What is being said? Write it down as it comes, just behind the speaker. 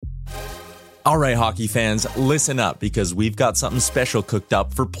All right, hockey fans, listen up because we've got something special cooked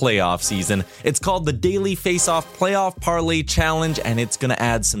up for playoff season. It's called the Daily Face-Off Playoff Parlay Challenge, and it's going to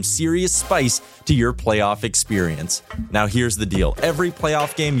add some serious spice to your playoff experience. Now, here's the deal. Every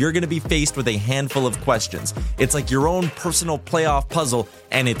playoff game, you're going to be faced with a handful of questions. It's like your own personal playoff puzzle,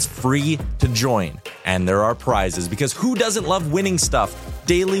 and it's free to join. And there are prizes, because who doesn't love winning stuff?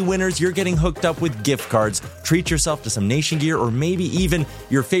 Daily winners, you're getting hooked up with gift cards. Treat yourself to some Nation gear or maybe even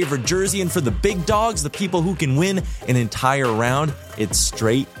your favorite jersey. And for the big dogs, the people who can win an entire round, it's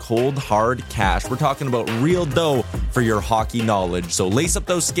straight, cold, hard cash. We're talking about real dough for your hockey knowledge. So lace up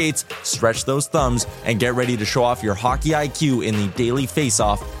those skates, stretch those thumbs, and get ready to show off your hockey IQ in the Daily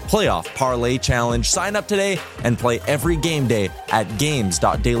Face-Off Playoff Parlay Challenge. Sign up today and play every game day at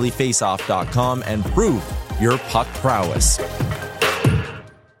games.dailyfaceoff.com and prove your puck prowess.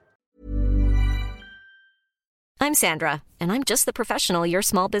 I'm Sandra, and I'm just the professional your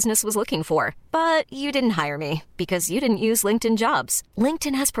small business was looking for. But you didn't hire me because you didn't use LinkedIn Jobs.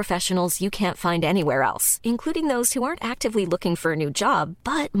 LinkedIn has professionals you can't find anywhere else, including those who aren't actively looking for a new job,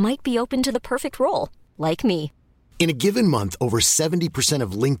 but might be open to the perfect role, like me. In a given month, over 70%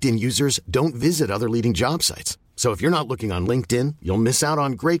 of LinkedIn users don't visit other leading job sites. So if you're not looking on LinkedIn, you'll miss out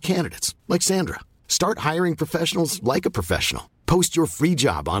on great candidates like Sandra. Start hiring professionals like a professional. Post your free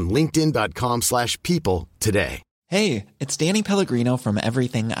job on linkedin.com/people today. Hey, it's Danny Pellegrino from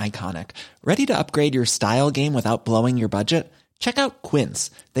Everything Iconic. Ready to upgrade your style game without blowing your budget? Check out Quince.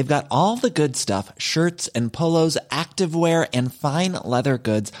 They've got all the good stuff, shirts and polos, activewear, and fine leather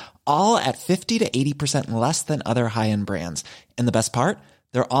goods, all at 50 to 80% less than other high-end brands. And the best part?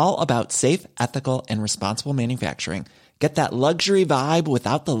 They're all about safe, ethical, and responsible manufacturing. Get that luxury vibe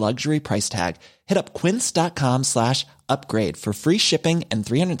without the luxury price tag. Hit up quince.com/upgrade for free shipping and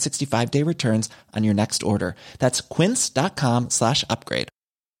 365-day returns on your next order. That's quince.com/upgrade.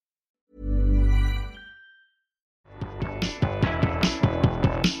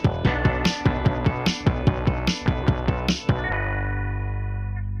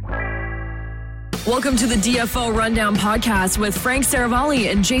 Welcome to the DFO Rundown Podcast with Frank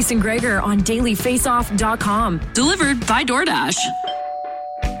Saravalli and Jason Gregor on dailyfaceoff.com. Delivered by DoorDash.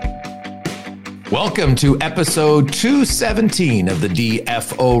 Welcome to episode 217 of the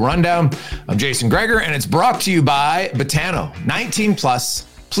DFO Rundown. I'm Jason Gregor, and it's brought to you by Betano. 19 plus.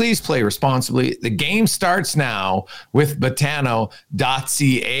 Please play responsibly. The game starts now with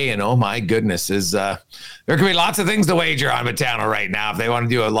Betano.ca. And oh my goodness, there could be lots of things to wager on Betano right now if they want to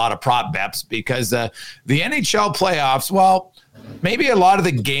do a lot of prop bets, because the NHL playoffs, well, maybe a lot of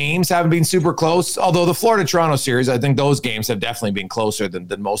the games haven't been super close, although the Florida-Toronto series, I think those games have definitely been closer than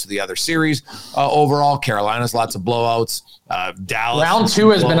most of the other series. Overall, Carolina's lots of blowouts. Dallas. Round two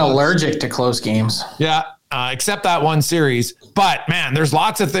has been allergic to close games. Yeah. Except that one series. But, man, there's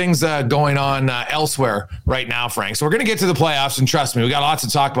lots of things going on elsewhere right now, Frank. So we're going to get to the playoffs, and trust me, we got lots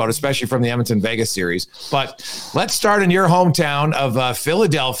to talk about, especially from the Edmonton-Vegas series. But let's start in your hometown of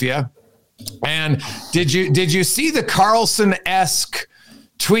Philadelphia. And did you see the Carlson-esque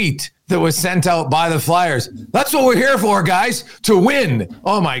tweet that was sent out by the Flyers? That's what we're here for, guys, to win.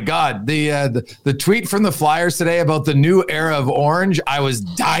 Oh my God. The tweet from the Flyers today about the new era of orange, I was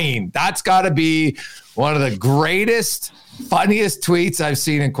dying. That's got to be one of the greatest, funniest tweets I've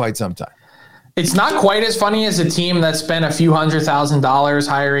seen in quite some time. It's not quite as funny as a team that spent a few $100,000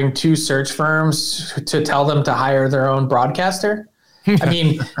 hiring two search firms to tell them to hire their own broadcaster. I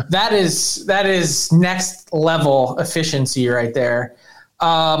mean, that is next level efficiency right there.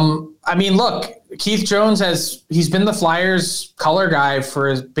 I mean, look, Keith Jones he's been the Flyers color guy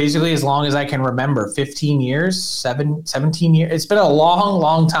for basically as long as I can remember, 15 years, 17 years. It's been a long,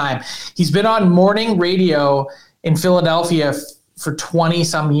 long time. He's been on morning radio in Philadelphia for 20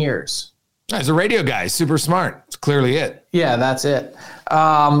 some years. He's a radio guy, super smart. It's clearly it. Yeah, that's it.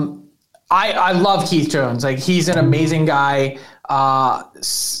 I love Keith Jones. Like, he's an amazing guy.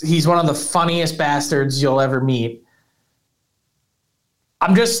 He's one of the funniest bastards you'll ever meet.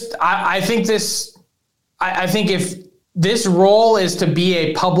 I think if this role is to be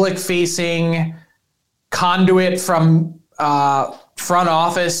a public facing conduit from front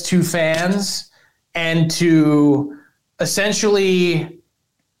office to fans and to essentially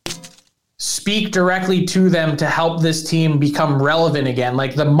speak directly to them to help this team become relevant again.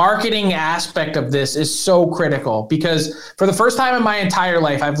 Like, the marketing aspect of this is so critical, because for the first time in my entire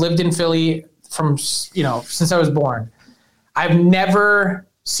life, I've lived in Philly since I was born. I've never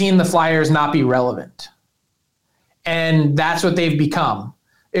seen the Flyers not be relevant. And that's what they've become,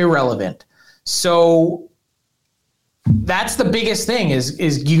 irrelevant. So that's the biggest thing is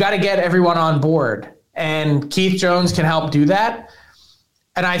you got to get everyone on board. And Keith Jones can help do that.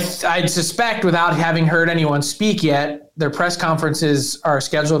 and I'd suspect, without having heard anyone speak yet, their press conferences are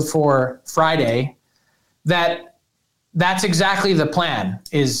scheduled for Friday, that's exactly the plan.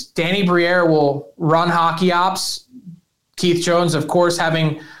 Is Danny Briere will run hockey ops. Keith Jones, of course,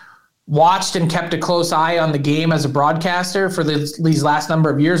 having watched and kept a close eye on the game as a broadcaster for these last number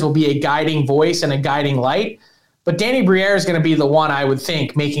of years, will be a guiding voice and a guiding light. But Danny Briere is going to be the one, I would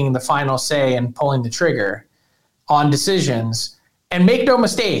think, making the final say and pulling the trigger on decisions. And make no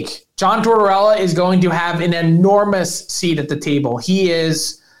mistake, John Tortorella is going to have an enormous seat at the table. He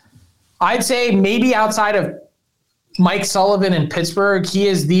is, I'd say, maybe outside of Mike Sullivan in Pittsburgh, he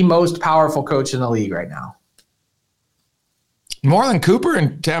is the most powerful coach in the league right now. More than Cooper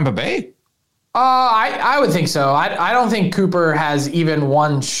in Tampa Bay? I would think so. I don't think Cooper has even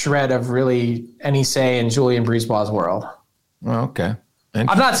one shred of really any say in Julien BriseBois's world. Okay.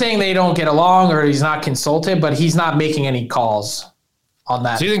 I'm not saying they don't get along or he's not consulted, but he's not making any calls on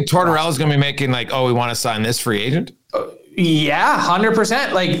that. So you think Tortorella's going to be making like, we want to sign this free agent? Yeah,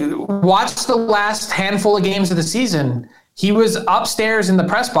 100%. Like, watch the last handful of games of the season. He was upstairs in the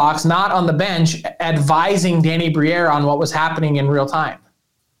press box, not on the bench, advising Danny Briere on what was happening in real time.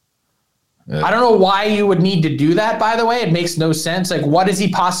 I don't know why you would need to do that, by the way. It makes no sense. Like, what is he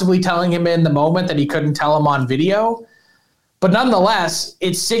possibly telling him in the moment that he couldn't tell him on video? But nonetheless,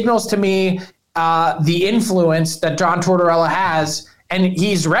 it signals to me the influence that John Tortorella has, and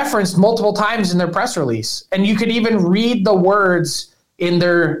he's referenced multiple times in their press release. And you could even read the words in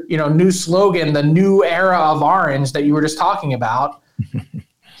their, new slogan, the new era of orange that you were just talking about.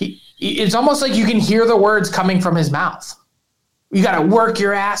 It's almost like you can hear the words coming from his mouth. You got to work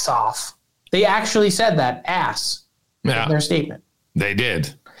your ass off. They actually said that, ass, in their statement. They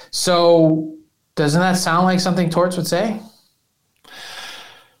did. So doesn't that sound like something Torts would say?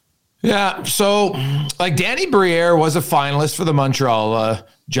 Yeah. So like Danny Briere was a finalist for the Montreal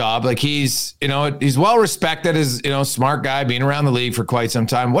job. Like he's well respected as, smart guy, being around the league for quite some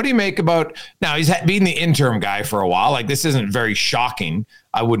time. What do you make about now? He's being the interim guy for a while. Like this isn't very shocking,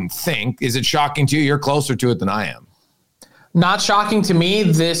 I wouldn't think. Is it shocking to you? You're closer to it than I am. Not shocking to me.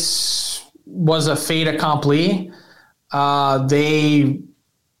 This was a fait accompli. They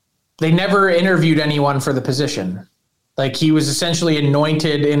never interviewed anyone for the position. Like he was essentially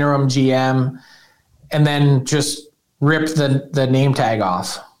anointed interim GM and then just ripped the name tag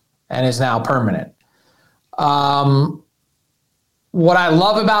off and is now permanent. What I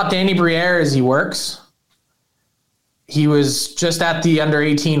love about Danny Briere is he works. He was just at the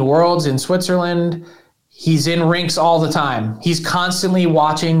under-18 Worlds in Switzerland. He's in rinks all the time. He's constantly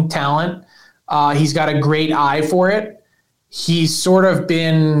watching talent. He's got a great eye for it. He's always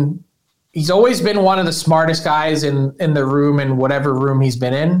been one of the smartest guys in the room, in whatever room he's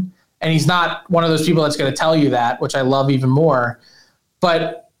been in. And he's not one of those people that's going to tell you that, which I love even more.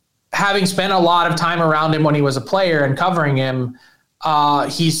 But having spent a lot of time around him when he was a player and covering him,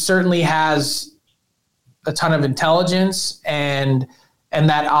 he certainly has a ton of intelligence and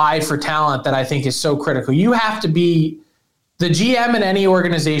that eye for talent that I think is so critical. You have to be, the GM in any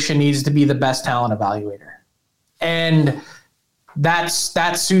organization needs to be the best talent evaluator. And that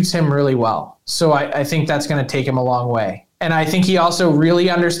suits him really well. So I think that's going to take him a long way. And I think he also really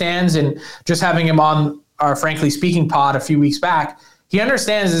understands, and just having him on our Frankly Speaking pod a few weeks back, he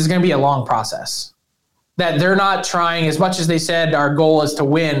understands this is going to be a long process. That they're not trying, as much as they said our goal is to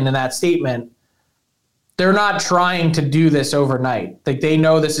win in that statement, they're not trying to do this overnight. Like they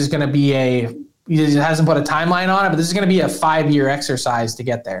know this is going to be he hasn't put a timeline on it, but this is going to be a 5-year exercise to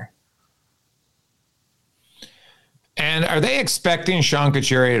get there. And are they expecting Sean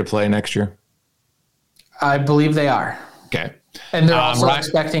Couturier to play next year? I believe they are. Okay. And they're also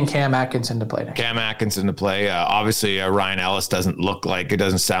expecting Cam Atkinson to play. Obviously, Ryan Ellis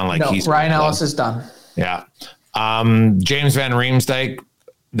doesn't sound like he's. Ryan Ellis is done. Yeah. James Van Riemsdyk,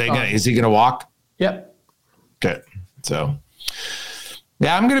 is he going to walk? Yep. Okay. So,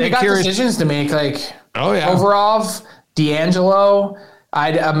 yeah, I'm going to be curious. They got decisions to make. Overall, D'Angelo.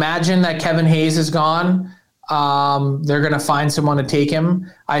 I'd imagine that Kevin Hayes is gone. They're going to find someone to take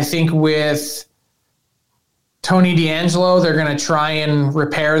him. I think with Tony D'Angelo, they're going to try and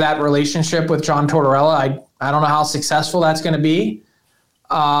repair that relationship with John Tortorella. I don't know how successful that's going to be.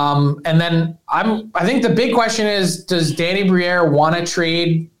 And then I think the big question is, does Danny Briere want to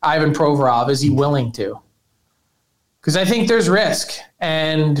trade Ivan Provorov? Is he willing to? Because I think there's risk,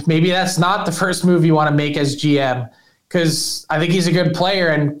 and maybe that's not the first move you want to make as GM, because I think he's a good player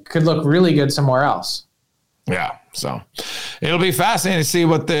and could look really good somewhere else. Yeah, so it'll be fascinating to see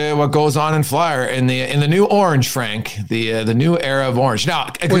what goes on in Flyer in the new orange, Frank, the new era of orange.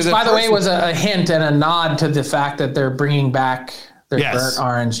 Now, which by the way was a hint and a nod to the fact that they're bringing back They're burnt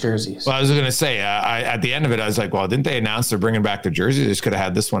orange jerseys. Well, I was going to say, at the end of it, I was like, well, didn't they announce they're bringing back the jerseys? They just could have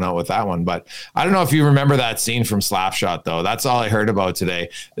had this one out with that one. But I don't know if you remember that scene from Slapshot, though. That's all I heard about today.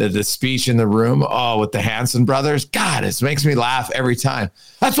 The speech in the room, with the Hanson brothers. God, it makes me laugh every time.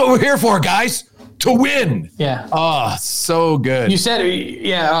 That's what we're here for, guys. To win. Yeah. Oh, so good. You said,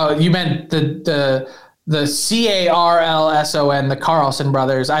 you meant the Carlson, the Carlson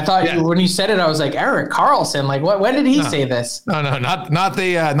brothers. I thought when you said it, I was like, Erik Karlsson. Like, what? When did he say this? No, not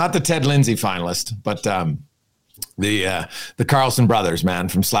the Ted Lindsay finalist, but the Carlson brothers, man,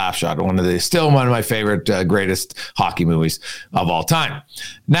 from Slapshot. Still one of my favorite, greatest hockey movies of all time.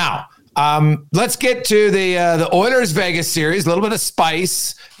 Now, let's get to the Oilers Vegas series. A little bit of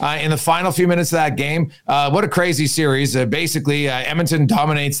spice in the final few minutes of that game. What a crazy series. Basically, Edmonton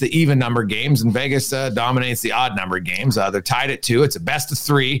dominates the even number games and Vegas dominates the odd number games. They're tied at 2. It's a best of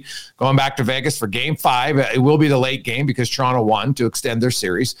 3 going back to Vegas for game 5. It will be the late game because Toronto won to extend their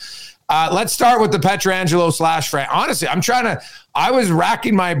series. Let's start with the Pietrangelo /Frank. Honestly, I was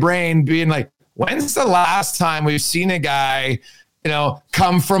racking my brain being like, when's the last time we've seen a guy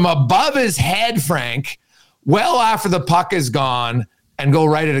come from above his head, Frank, well after the puck is gone and go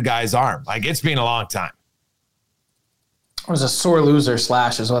right at a guy's arm? Like, it's been a long time. It was a sore loser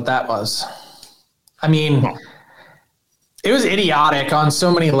slash is what that was. I mean, it was idiotic on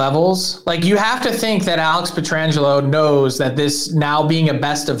so many levels. Like, you have to think that Alex Pietrangelo knows that this now being a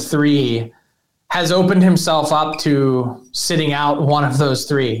best of 3 has opened himself up to sitting out one of those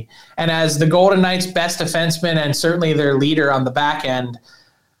 3. And as the Golden Knights' best defenseman and certainly their leader on the back end,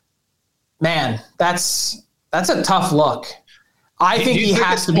 man, that's a tough look. I think he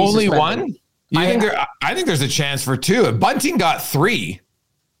has to be only suspended. One? I think there's a chance for 2. Bunting got 3.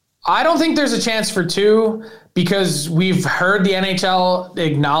 I don't think there's a chance for 2 because we've heard the NHL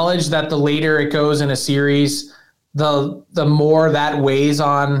acknowledge that the later it goes in a series, the more that weighs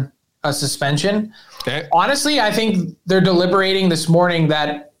on a suspension. Okay. Honestly, I think they're deliberating this morning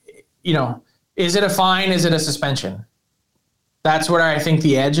that, is it a fine? Is it a suspension? That's where I think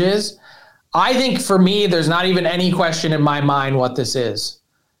the edge is. I think for me, there's not even any question in my mind what this is.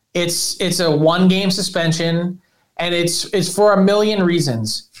 It's a 1-game suspension, and it's for a million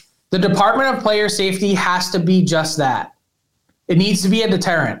reasons. The Department of Player Safety has to be just that. It needs to be a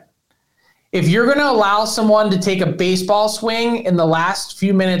deterrent. If you're going to allow someone to take a baseball swing in the last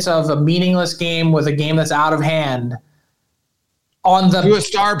few minutes of a meaningless game with a game that's out of hand to a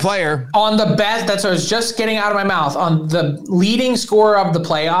star player on the best, that's what I was just getting out of my mouth, on the leading scorer of the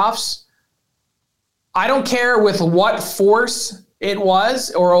playoffs, I don't care with what force it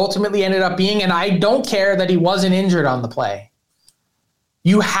was or ultimately ended up being, and I don't care that he wasn't injured on the play.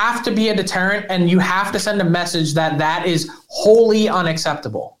 You have to be a deterrent, and you have to send a message that is wholly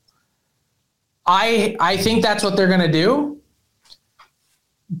unacceptable. I think that's what they're going to do,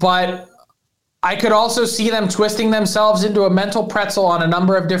 but I could also see them twisting themselves into a mental pretzel on a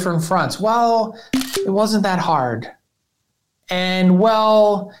number of different fronts. Well, it wasn't that hard. And,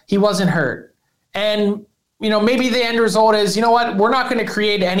 well, he wasn't hurt. And, maybe the end result is, you know what, we're not going to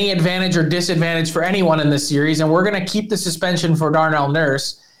create any advantage or disadvantage for anyone in this series, and we're going to keep the suspension for Darnell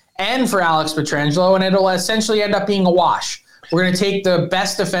Nurse and for Alex Pietrangelo, and it'll essentially end up being a wash. We're going to take the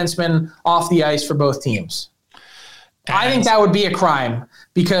best defenseman off the ice for both teams. I think that would be a crime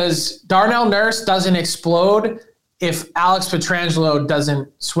because Darnell Nurse doesn't explode if Alex Pietrangelo doesn't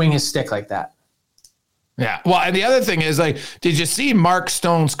swing his stick like that. Yeah. Well, and the other thing is, did you see Mark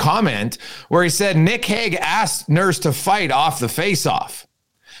Stone's comment where he said Nick Hague asked Nurse to fight off the face-off?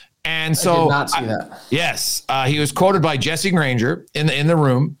 And so I did not see that. Yes. He was quoted by Jesse Granger in the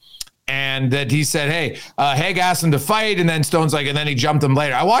room. And that he said, hey, Hague asked him to fight. And then Stone's like, and then he jumped him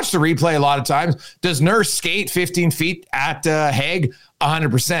later. I watched the replay a lot of times. Does Nurse skate 15 feet at Hague?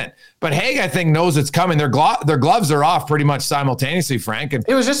 100%. But Hague, I think, knows it's coming. Their gloves are off pretty much simultaneously, Frank. And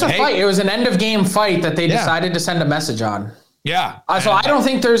it was just a fight. It was an end of game fight that they decided to send a message on. Yeah. So I don't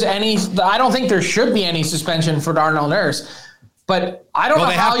think there should be any suspension for Darnell Nurse. But I don't know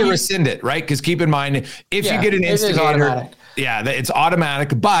they how have to rescind it, right? Because keep in mind, if you get an instigator, it's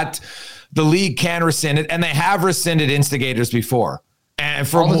automatic. But the league can rescind it, and they have rescinded instigators before. And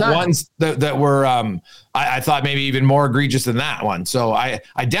for ones that were, I thought maybe even more egregious than that one. So I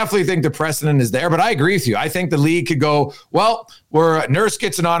definitely think the precedent is there, but I agree with you. I think the league could go, well, Nurse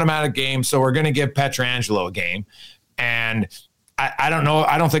gets an automatic game, so we're going to give Pietrangelo a game. And I don't know.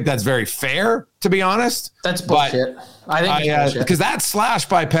 I don't think that's very fair, to be honest. That's bullshit. I think it's bullshit. Because that slash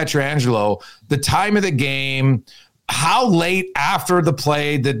by Pietrangelo, the time of the game, how late after the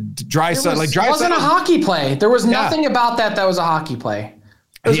play, the Draisaitl, it wasn't a hockey play. There was nothing about that was a hockey play.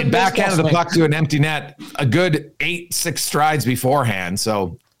 He had backhanded the puck to an empty net a good 8-6 strides beforehand.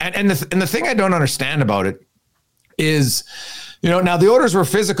 So, and the thing I don't understand about it is, now the Oilers were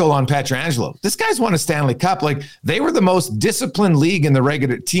physical on Pietrangelo. This guy's won a Stanley Cup. Like, they were the most disciplined league in the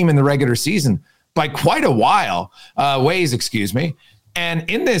regular season by quite a ways, excuse me. And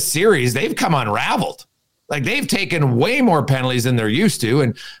in this series, they've come unraveled. Like, they've taken way more penalties than they're used to.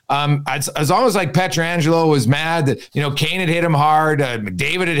 And as long as like Pietrangelo was mad that, Kane had hit him hard,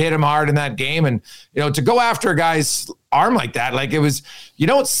 McDavid had hit him hard in that game. And, to go after a guy's arm like that, like, it was, you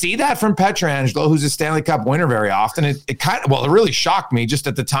don't see that from Pietrangelo, who's a Stanley Cup winner very often. It really shocked me just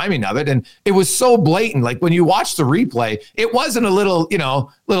at the timing of it. And it was so blatant. Like, when you watch the replay, it wasn't a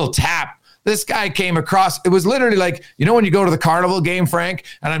little tap. This guy came across. It was literally like, when you go to the carnival game, Frank,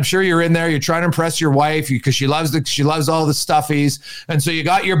 and I'm sure you're in there, you're trying to impress your wife because she loves all the stuffies. And so you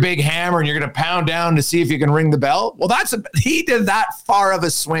got your big hammer and you're going to pound down to see if you can ring the bell. Well, he did that far of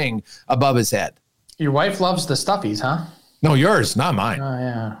a swing above his head. Your wife loves the stuffies, huh? No, yours, not mine. Oh,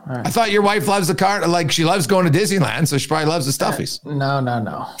 yeah. All right. I thought your wife loves the car. Like, she loves going to Disneyland, so she probably loves the stuffies. No.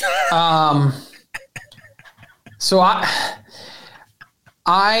 So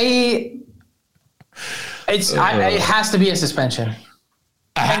it has to be a suspension.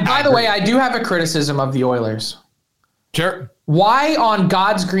 And by the way, I do have a criticism of the Oilers. Sure. Why on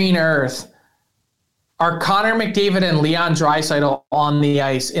God's green earth are Connor McDavid and Leon Draisaitl on the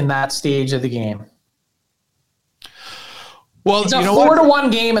ice in that stage of the game? Well, it's a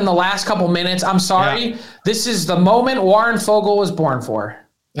 4-1 game in the last couple minutes. I'm sorry. Yeah. This is the moment Warren Fogle was born for.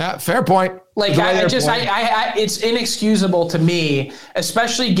 Yeah, fair point. Like, it's inexcusable to me,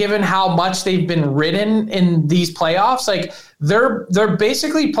 especially given how much they've been ridden in these playoffs. Like, they're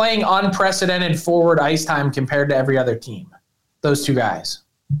basically playing unprecedented forward ice time compared to every other team. Those two guys.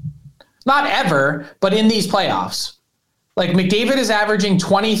 Not ever, but in these playoffs. Like, McDavid is averaging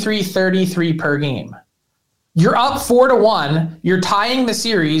 23-33 per game. You're up 4-1. You're tying the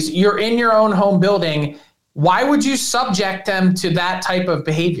series. You're in your own home building. Why would you subject them to that type of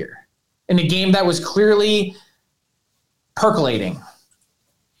behavior in a game that was clearly percolating?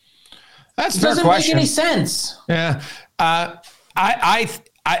 That's a fair question. Doesn't make any sense. Yeah.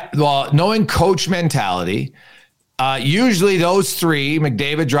 Well, knowing coach mentality, usually those three,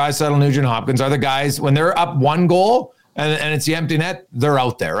 McDavid, Draisaitl, Nugent Hopkins, are the guys when they're up one goal and it's the empty net, they're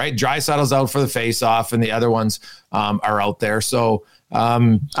out there, right? Draisaitl's out for the face-off and the other ones are out there. So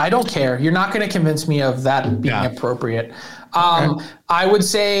I don't care. You're not going to convince me of that being appropriate. Okay. I would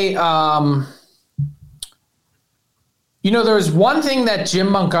say, there was one thing that Jim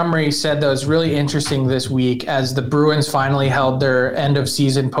Montgomery said that was really interesting this week as the Bruins finally held their end of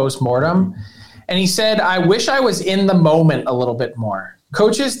season postmortem. And he said, I wish I was in the moment a little bit more.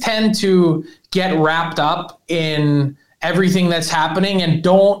 Coaches tend to get wrapped up in everything that's happening and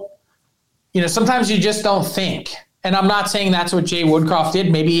sometimes you just don't think. And I'm not saying that's what Jay Woodcroft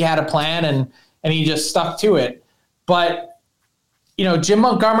did. Maybe he had a plan and he just stuck to it. But, Jim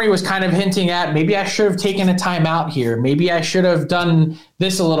Montgomery was kind of hinting at maybe I should have taken a timeout here. Maybe I should have done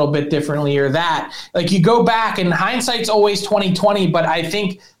this a little bit differently or that. Like, you go back and hindsight's always 20/20, but I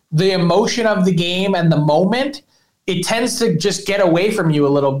think the emotion of the game and the moment, it tends to just get away from you a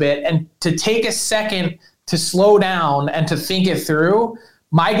little bit. And to take a second to slow down and to think it through,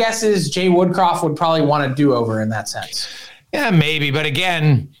 my guess is Jay Woodcroft would probably want a do-over in that sense. Yeah, maybe. But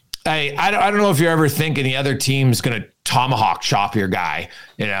again, I don't know if you're ever thinking the other team's going to tomahawk chop your guy.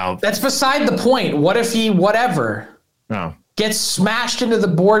 That's beside the point. What if he, gets smashed into the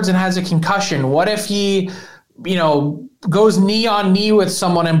boards and has a concussion? What if he, goes knee on knee with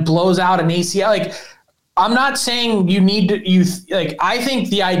someone and blows out an ACL? Like, I'm not saying you need to, I think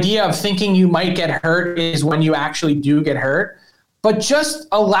the idea of thinking you might get hurt is when you actually do get hurt. But just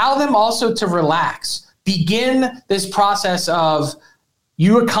allow them also to relax. Begin this process of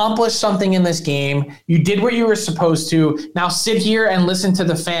you accomplished something in this game. You did what you were supposed to. Now sit here and listen to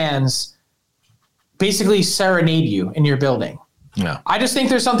the fans basically serenade you in your building. Yeah. I just think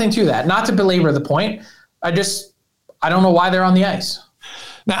there's something to that. Not to belabor the point. I don't know why they're on the ice.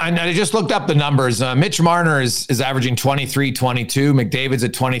 Now, I just looked up the numbers. Mitch Marner is averaging 23-22. McDavid's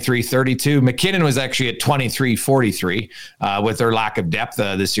at 23-32. McKinnon was actually at 23-43 with their lack of depth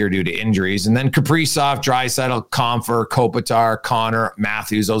this year due to injuries. And then Kaprizov, Draisaitl, Compher, Kopitar, Connor,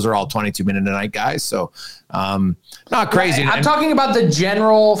 Matthews, those are all 22-minute-a-night guys. So not crazy. I'm talking about the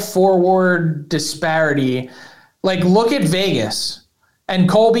general forward disparity. Like, look at Vegas. And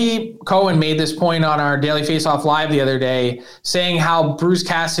Colby Cohen made this point on our Daily Faceoff Live the other day, saying how Bruce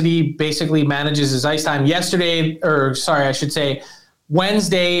Cassidy basically manages his ice time.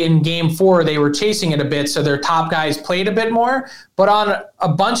 Wednesday in game 4, they were chasing it a bit, so their top guys played a bit more. But on a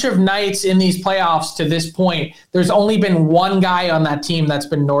bunch of nights in these playoffs to this point, there's only been one guy on that team that's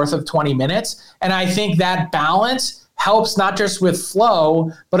been north of 20 minutes. And I think that balance helps not just with flow,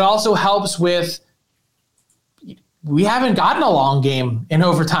 but also helps with, we haven't gotten a long game in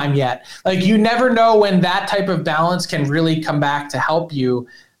overtime yet. Like, you never know when that type of balance can really come back to help you.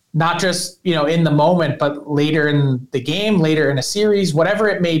 Not just, in the moment, but later in the game, later in a series, whatever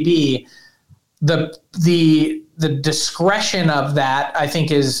it may be, the discretion of that, I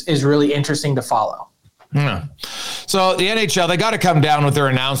think, is really interesting to follow. Yeah. So the NHL, they got to come down with their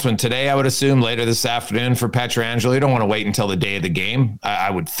announcement today, I would assume, later this afternoon for Pietrangelo. You don't want to wait until the day of the game,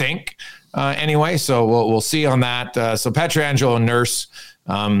 I would think, anyway. So we'll see on that. So Pietrangelo and Nurse.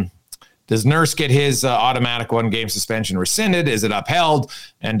 Does Nurse get his automatic 1-game suspension rescinded? Is it upheld?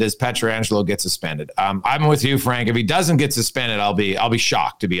 And does Pietrangelo get suspended? I'm with you, Frank. If he doesn't get suspended, I'll be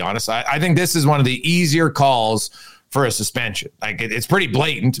shocked, to be honest. I think this is one of the easier calls for a suspension. Like, it's pretty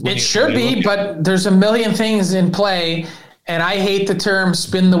blatant. It should be, but there's a million things in play. And I hate the term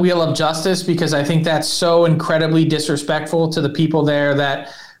spin the wheel of justice, because I think that's so incredibly disrespectful to the people there that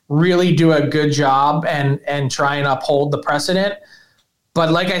really do a good job and try and uphold the precedent.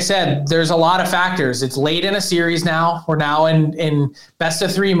 But like I said, there's a lot of factors. It's late in a series now. We're now in best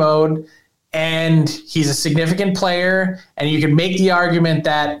of 3 mode, and he's a significant player. And you can make the argument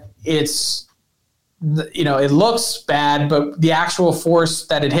that it's, it looks bad, but the actual force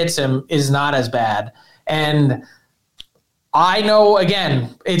that it hits him is not as bad. And I know,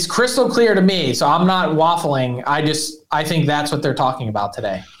 again, it's crystal clear to me, so I'm not waffling. I think that's what they're talking about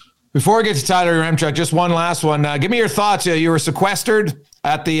today. Before we get to Tyler Yaremchuk, just one last one. Give me your thoughts. You were sequestered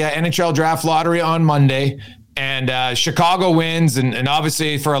at the NHL Draft Lottery on Monday, and Chicago wins. And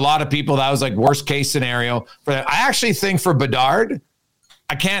obviously, for a lot of people, that was like worst case scenario. I actually think for Bedard,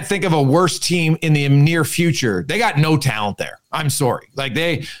 I can't think of a worse team in the near future. They got no talent there. I'm sorry. Like,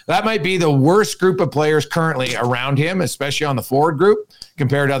 that might be the worst group of players currently around him, especially on the forward group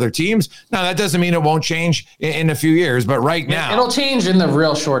compared to other teams. Now, that doesn't mean it won't change in a few years, but right now it'll change in the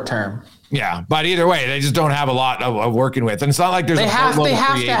real short term. Yeah, but either way, they just don't have a lot of working with, and it's not like there's they have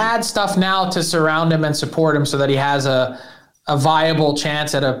to add stuff now to surround him and support him so that he has a viable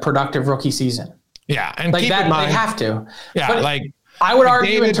chance at a productive rookie season. Yeah, and like keep that, in mind, they have to. Yeah, but like I would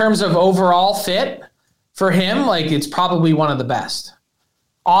argue in terms of overall fit for him, like, it's probably one of the best.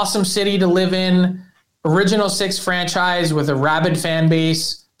 Awesome city to live in, original 6 franchise with a rabid fan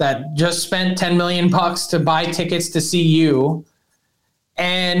base that just spent $10 million to buy tickets to see you.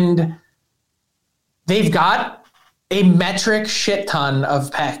 And they've got a metric shit ton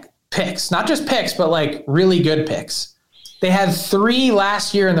of picks, not just picks, but like really good picks. They had 3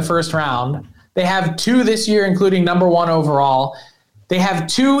 last year in the first round. They have 2 this year, including number 1 overall. They have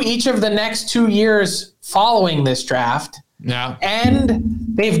 2 each of the next 2 years following this draft. Yeah. And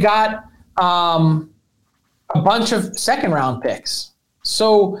they've got a bunch of second-round picks.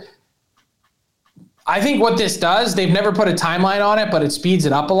 So I think what this does, they've never put a timeline on it, but it speeds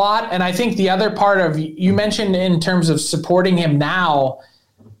it up a lot. And I think the other part of, you mentioned in terms of supporting him now,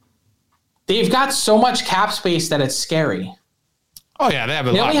 they've got so much cap space that it's scary. Oh, yeah, they have a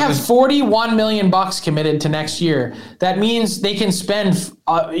lot. They only have $41 million committed to next year. That means they can spend,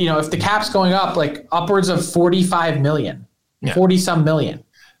 if the cap's going up, like upwards of $45 million, 40-some million.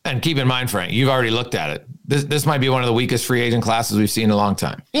 And keep in mind, Frank, you've already looked at it. This might be one of the weakest free agent classes we've seen in a long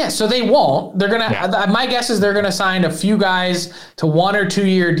time. Yeah, so they won't. They're going to, my guess is they're going to sign a few guys to 1 or 2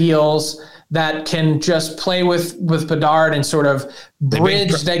 year deals that can just play with Bedard and sort of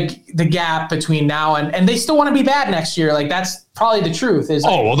bridge the gap between now and they still want to be bad next year. Like, that's probably the truth.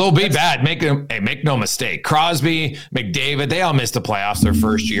 They'll be bad. Make no mistake. Crosby, McDavid, they all missed the playoffs their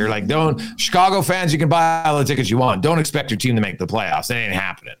first year. Like, Chicago fans, you can buy all the tickets you want. Don't expect your team to make the playoffs. It ain't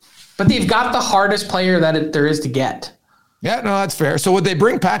happening. But they've got the hardest player that there is to get. Yeah, no, that's fair. So would they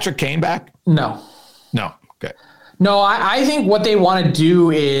bring Patrick Kane back? No. Okay. No, I think what they want to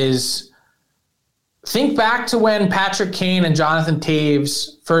do is think back to when Patrick Kane and Jonathan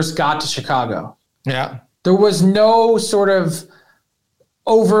Toews first got to Chicago. Yeah. There was no sort of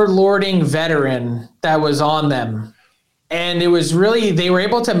overlording veteran that was on them. And it was really, they were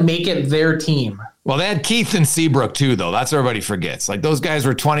able to make it their team. Well, they had Keith and Seabrook too, though. That's what everybody forgets. Like, those guys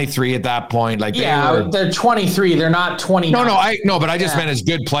were 23 at that point. Like, they're 23. They're not 29. But I just meant as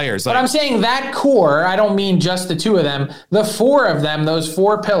good players. But I'm saying that core, I don't mean just the 2 of them. The 4 of them, those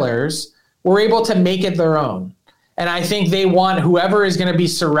 4 pillars, were able to make it their own. And I think they want whoever is going to be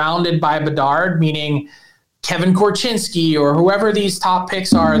surrounded by Bedard, meaning Kevin Korchinski or whoever these top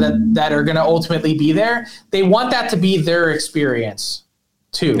picks are that are going to ultimately be there, they want that to be their experience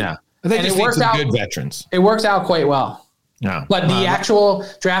too. Yeah. They just need some good veterans. It worked out quite well. Yeah. But the actual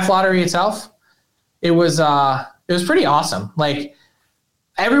draft lottery itself, it was pretty awesome. Like,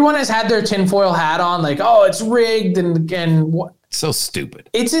 everyone has had their tinfoil hat on, like, oh, it's rigged and so stupid.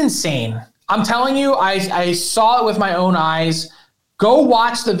 It's insane. I'm telling you, I saw it with my own eyes. Go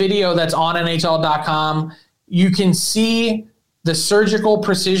watch the video that's on NHL.com. You can see the surgical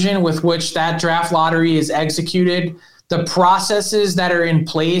precision with which that draft lottery is executed, the processes that are in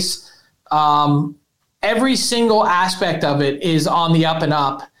place. Every single aspect of it is on the up and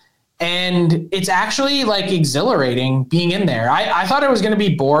up. And it's actually like exhilarating being in there. I thought it was going to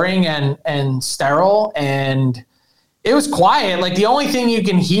be boring and sterile, and it was quiet. Like, the only thing you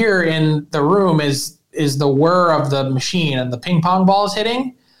can hear in the room is the whir of the machine and the ping pong balls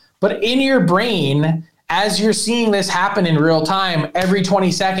hitting. But in your brain, as you're seeing this happen in real time, every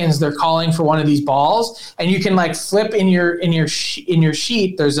 20 seconds they're calling for one of these balls, and you can like flip in your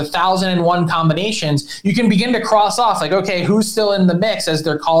sheet. There's 1,001 combinations. You can begin to cross off like, okay, who's still in the mix as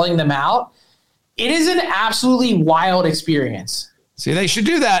they're calling them out. It is an absolutely wild experience. See, they should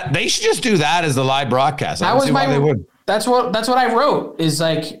do that. They should just do that as the live broadcast. That was why they would. That's what I wrote, is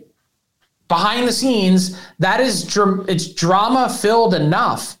like, behind the scenes, it's drama filled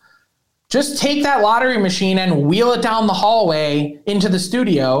enough. Just take that lottery machine and wheel it down the hallway into the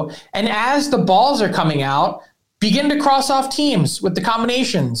studio. And as the balls are coming out, begin to cross off teams with the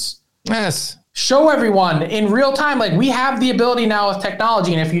combinations. Yes. Show everyone in real time. Like, we have the ability now with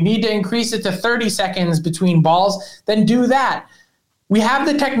technology. And if you need to increase it to 30 seconds between balls, then do that. We have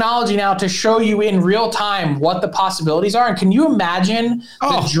the technology now to show you in real time what the possibilities are. And can you imagine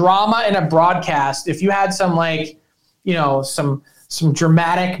the drama in a broadcast if you had some, like, you know, some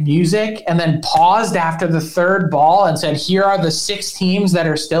dramatic music and then paused after the third ball and said, here are the 6 teams that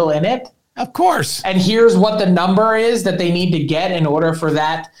are still in it? Of course. And here's what the number is that they need to get in order for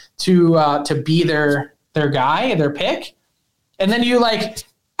that to be their guy, their pick. And then you, like,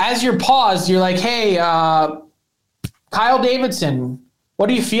 as you're paused, you're like, hey, Kyle Davidson, what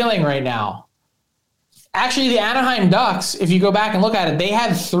are you feeling right now? Actually, the Anaheim Ducks, if you go back and look at it, they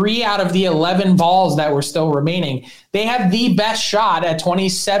had 3 out of the 11 balls that were still remaining. They had the best shot at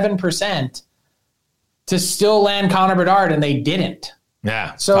 27% to still land Connor Bedard, and they didn't.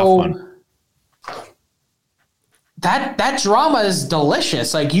 Yeah. So that drama is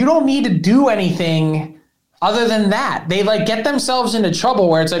delicious. Like, you don't need to do anything other than that. They, like, get themselves into trouble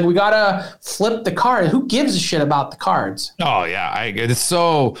where it's like, we got to flip the card. Who gives a shit about the cards? Oh, yeah. It's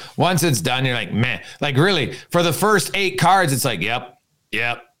so, once it's done, you're like, man, like, really, for the first 8 cards, it's like, yep.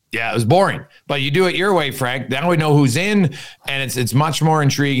 Yeah, it was boring. But you do it your way, Frank. Now we know who's in, and it's much more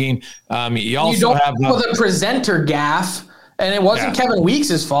intriguing. You also have the presenter gaff, and it wasn't Kevin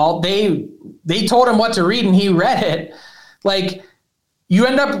Weeks' fault. They told him what to read, and he read it. Like, you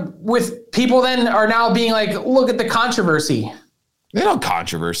end up with people then are now being like, look at the controversy. There's no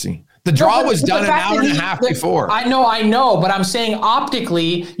controversy. The draw was done an hour and a half before. I know, but I'm saying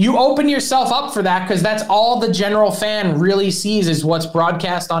optically, you open yourself up for that because that's all the general fan really sees is what's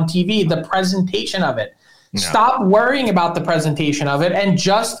broadcast on TV, the presentation of it. No. Stop worrying about the presentation of it and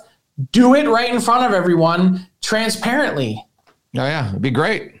just do it right in front of everyone transparently. Oh, yeah, it'd be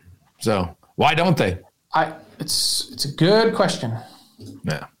great. So why don't they? It's a good question.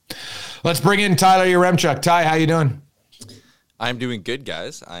 Yeah. Let's bring in Tyler Yaremchuk. Ty, how you doing? I'm doing good,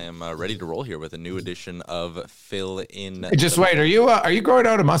 guys. I am ready to roll here with a new edition of Fill In. Hey, just wait. Are you growing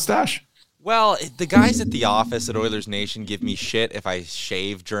out a mustache? Well, the guys at the office at Oilers Nation give me shit if I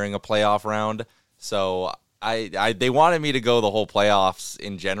shave during a playoff round. So they wanted me to go the whole playoffs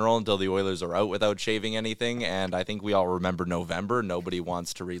in general until the Oilers are out without shaving anything. And I think we all remember November. Nobody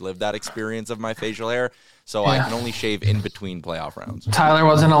wants to relive that experience of my facial hair. So I can only shave in between playoff rounds. Tyler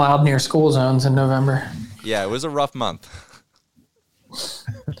wasn't allowed near school zones in November. Yeah, it was a rough month.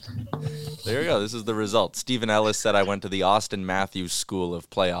 There you go. This is the result. Stephen Ellis said I went to the Austin Matthews School of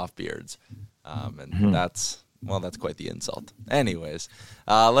Playoff Beards. That's quite the insult. Anyways,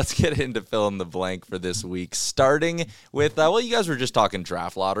 let's get into fill in the blank for this week, starting with, you guys were just talking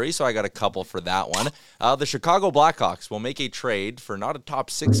draft lottery, so I got a couple for that one. The Chicago Blackhawks will make a trade for not a top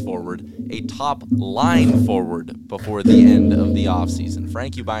 6 forward, a top line forward before the end of the offseason.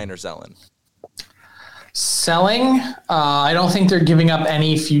 Frank, you buying or selling? Selling. I don't think they're giving up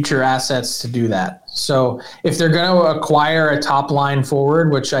any future assets to do that. So if they're going to acquire a top line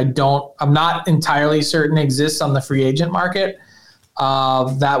forward, which I'm not entirely certain exists on the free agent market,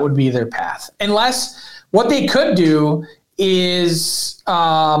 that would be their path. Unless what they could do is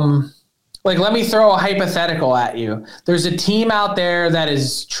Like, let me throw a hypothetical at you. There's a team out there that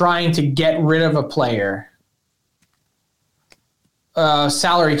is trying to get rid of a player.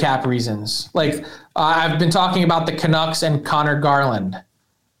 Salary cap reasons. Like, I've been talking about the Canucks and Connor Garland.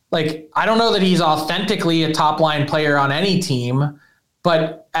 Like, I don't know that he's authentically a top line player on any team,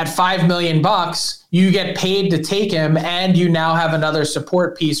 but at $5 million, you get paid to take him, and you now have another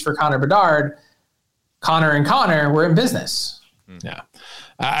support piece for Connor Bedard. Connor and Connor, we're in business. Yeah.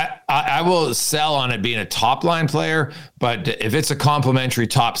 I will sell on it being a top line player, but if it's a complimentary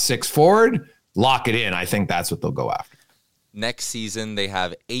top 6 forward, lock it in. I think that's what they'll go after. Next season, they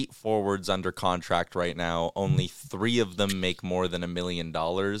have 8 forwards under contract right now. Only 3 of them make more than $1 million,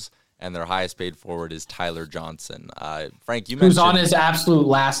 and their highest paid forward is Tyler Johnson. Frank, you mentioned... Who's on his absolute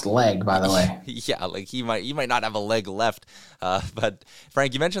last leg, by the way. Yeah, like he might not have a leg left. But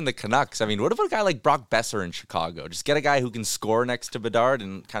Frank, you mentioned the Canucks. I mean, what about a guy like Brock Besser in Chicago? Just get a guy who can score next to Bedard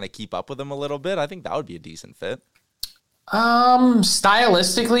and kind of keep up with him a little bit. I think that would be a decent fit.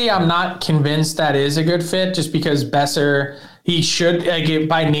 Stylistically, I'm not convinced that is a good fit, just because Besser, he should, like,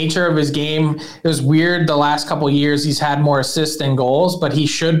 by nature of his game, it was weird the last couple of years he's had more assists than goals, but he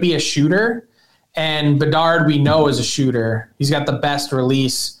should be a shooter. And Bedard, we know, is a shooter. He's got the best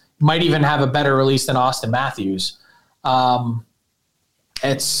release, might even have a better release than Austin Matthews. I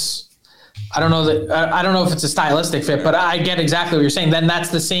don't know if it's a stylistic fit, but I get exactly what you're saying. Then that's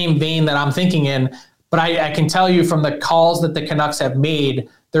the same vein that I'm thinking in. But I can tell you from the calls that the Canucks have made,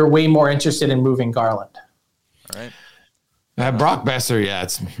 they're way more interested in moving Garland. All right. Brock Besser, yeah,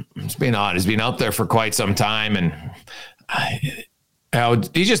 it's been odd. He's been out there for quite some time, and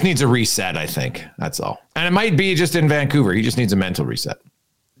he just needs a reset, I think. That's all. And it might be just in Vancouver. He just needs a mental reset.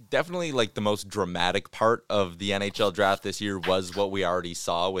 Definitely, like, the most dramatic part of the NHL draft this year was what we already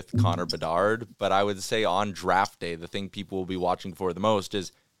saw with Connor Bedard. But I would say on draft day, the thing people will be watching for the most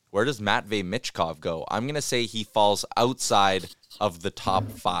is, where does Matvei Michkov go? I'm going to say he falls outside of the top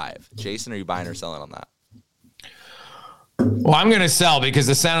 5. Jason, are you buying or selling on that? Well, I'm going to sell, because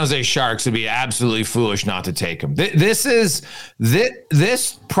the San Jose Sharks would be absolutely foolish not to take him. This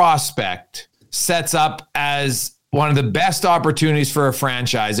prospect sets up as one of the best opportunities for a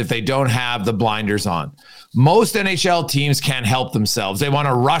franchise if they don't have the blinders on. Most NHL teams can't help themselves. They want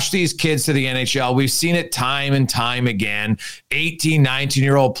to rush these kids to the NHL. We've seen it time and time again. 18,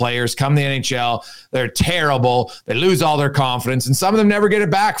 19-year-old players come to the NHL. They're terrible. They lose all their confidence, and some of them never get it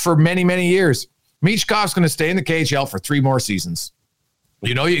back for many, many years. Michkov's going to stay in the KHL for 3 more seasons.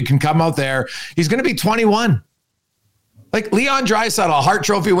 You know, you can come out there. He's going to be 21. Like Leon Draisaitl, a Hart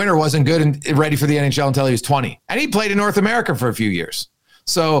Trophy winner, wasn't good and ready for the NHL until he was 20. And he played in North America for a few years.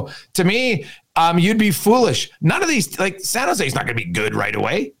 So to me, you'd be foolish. None of these, like, San Jose's not going to be good right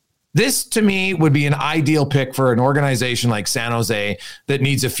away. This, to me, would be an ideal pick for an organization like San Jose that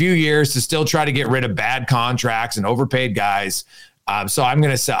needs a few years to still try to get rid of bad contracts and overpaid guys. So I'm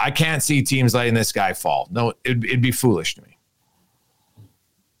going to say, I can't see teams letting this guy fall. No, it'd be foolish to me.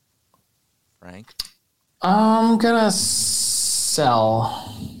 Frank? I'm going to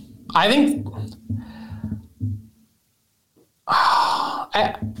sell. I think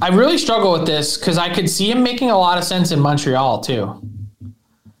I really struggle with this, because I could see him making a lot of sense in Montreal too.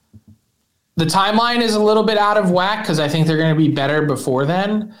 The timeline is a little bit out of whack, because I think they're going to be better before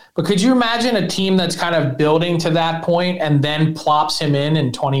then. But could you imagine a team that's kind of building to that point and then plops him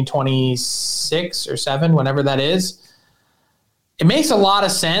in 2026 or 7, whenever that is? It makes a lot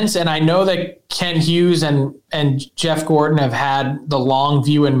of sense, and I know that Kent Hughes and Jeff Gordon have had the long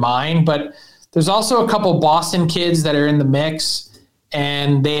view in mind, but there's also a couple Boston kids that are in the mix,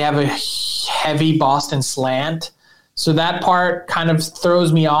 and they have a heavy Boston slant. So that part kind of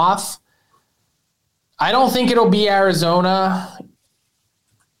throws me off. I don't think it'll be Arizona.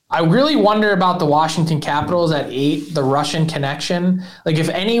 I really wonder about the Washington Capitals at 8, the Russian connection. Like, if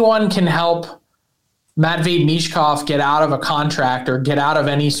anyone can help Matvei Michkov get out of a contract or get out of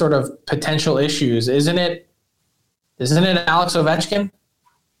any sort of potential issues, isn't it Alex Ovechkin?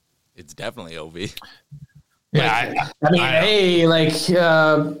 It's definitely Ovi. Yeah,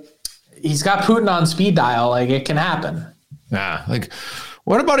 he's got Putin on speed dial. Like, it can happen. Yeah, like,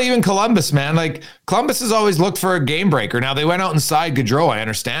 what about even Columbus, man? Like, Columbus has always looked for a game breaker. Now, they went out inside Gaudreau, I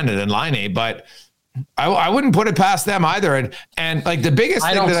understand it, and Laine, but I wouldn't put it past them either. And like, the biggest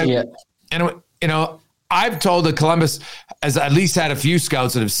thing I've told that Columbus has at least had a few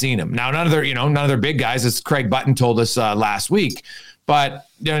scouts that have seen him. Now, none of their big guys, as Craig Button told us last week. But,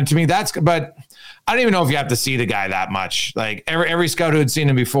 to me, but I don't even know if you have to see the guy that much. Like, every scout who had seen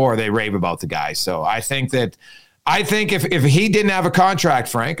him before, they rave about the guy. So I think if he didn't have a contract,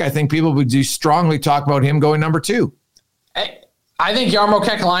 Frank, I think people would strongly talk about him going number 2. I think Jarmo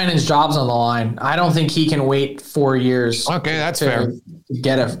Kekalainen's job's on the line. I don't think he can wait 4 years. Okay, that's fair.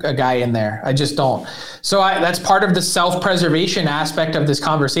 Get a guy in there. I just don't. So that's part of the self-preservation aspect of this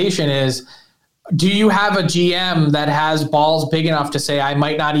conversation is, do you have a GM that has balls big enough to say, I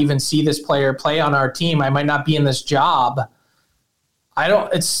might not even see this player play on our team. I might not be in this job.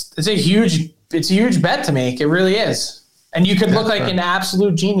 It's a huge bet to make. It really is. And you could look like an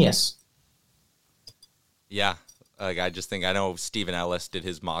absolute genius. Yeah. I just think, I know Stephen Ellis did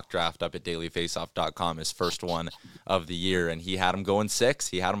his mock draft up at dailyfaceoff.com, his first one of the year, and he had him going 6.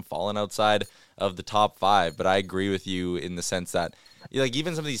 He had him falling outside of the top 5. But I agree with you in the sense that, like,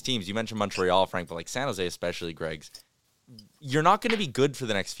 even some of these teams, you mentioned Montreal, Frank, but like San Jose especially, Greg's, you're not going to be good for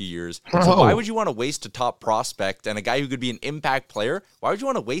the next few years. So why would you want to waste a top prospect and a guy who could be an impact player? Why would you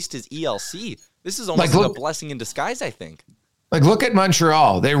want to waste his ELC? This is almost like a blessing in disguise, I think. Like, look at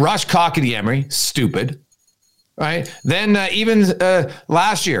Montreal. They rushed Kotkaniemi, stupid. Right. Then even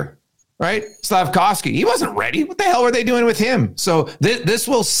last year, right? Slavkovsky, he wasn't ready. What the hell were they doing with him? So this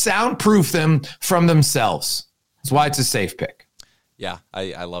will soundproof them from themselves. That's why it's a safe pick. Yeah,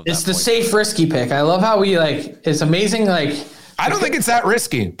 I love that. It's the safe, risky pick. I love how we it's amazing. I don't think it's that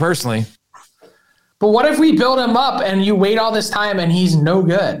risky, personally. But what if we build him up and you wait all this time and he's no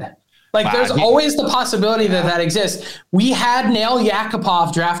good? There's always the possibility that exists. We had Nail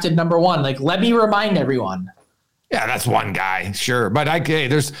Yakupov drafted number 1. Let me remind everyone. Yeah, that's one guy, sure. But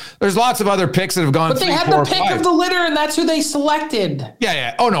there's lots of other picks that have gone. But they had the pick of the litter, and that's who they selected.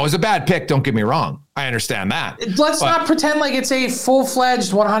 Yeah. Oh, no, it was a bad pick. Don't get me wrong. I understand that. Let's not pretend like it's a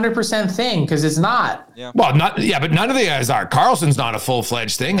full-fledged 100% thing, because it's not. Yeah. Well, but none of the guys are. Carlson's not a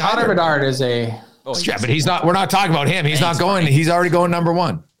full-fledged thing. Connor Bedard is a. Yeah, but he's not. We're not talking about him. He's not going. He's already going number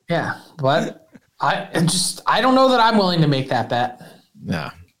 1. Yeah, but I don't know that I'm willing to make that bet.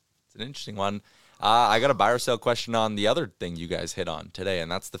 Yeah, it's an interesting one. I got a buy or sell question on the other thing you guys hit on today,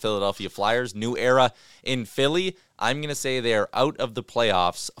 and that's the Philadelphia Flyers. New era in Philly. I'm going to say they're out of the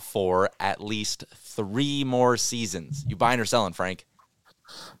playoffs for at least 3 more seasons. You buying or selling, Frank?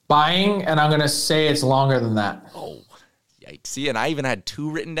 Buying, and I'm going to say it's longer than that. Oh, yikes. See, and I even had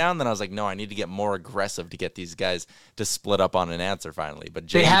 2 written down, then I was like, no, I need to get more aggressive to get these guys to split up on an answer finally. But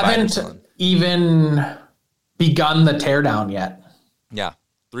Jay, they haven't even begun the teardown yet. Yeah.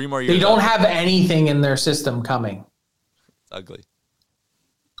 3 more years. They don't have anything in their system coming. It's ugly.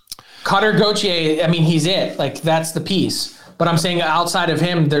 Cutter Gauthier, he's it. That's the piece. But I'm saying outside of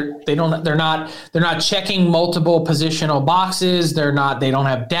him, they're not checking multiple positional boxes. They don't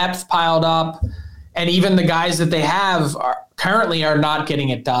have depth piled up. And even the guys that they have currently are not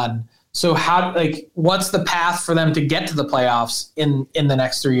getting it done. So what's the path for them to get to the playoffs in the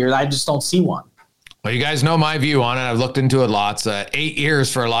next 3 years? I just don't see one. Well, you guys know my view on it. I've looked into it lots. 8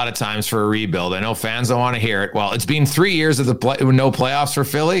 years for a lot of times for a rebuild. I know fans don't want to hear it. Well, it's been 3 years of no playoffs for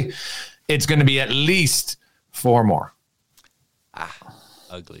Philly. It's going to be at least 4 more.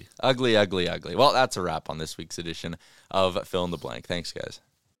 Ugly. Well, that's a wrap on this week's edition of Fill in the Blank. Thanks, guys.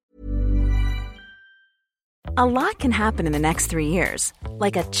 A lot can happen in the next 3 years.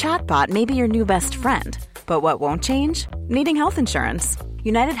 Like a chatbot may be your new best friend. But what won't change? Needing health insurance.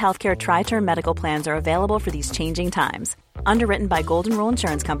 United Healthcare Tri-Term Medical Plans are available for these changing times. Underwritten by Golden Rule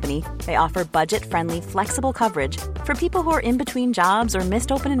Insurance Company, they offer budget-friendly, flexible coverage for people who are in between jobs or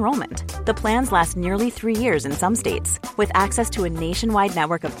missed open enrollment. The plans last nearly 3 years in some states, with access to a nationwide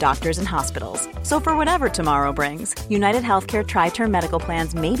network of doctors and hospitals. So for whatever tomorrow brings, United Healthcare Tri-Term Medical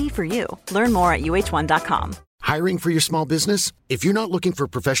Plans may be for you. Learn more at uh1.com. Hiring for your small business? If you're not looking for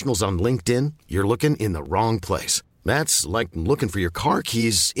professionals on LinkedIn, you're looking in the wrong place. That's like looking for your car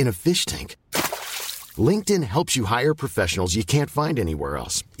keys in a fish tank. LinkedIn helps you hire professionals you can't find anywhere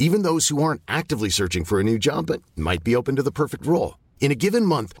else, even those who aren't actively searching for a new job but might be open to the perfect role. In a given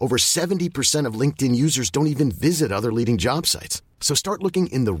month, over 70% of LinkedIn users don't even visit other leading job sites. So start looking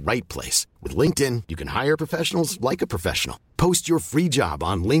in the right place. With LinkedIn, you can hire professionals like a professional. Post your free job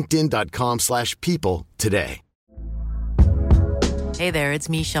on linkedin.com/people today. Hey there, it's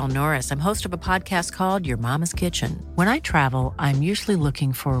Michelle Norris. I'm host of a podcast called Your Mama's Kitchen. When I travel, I'm usually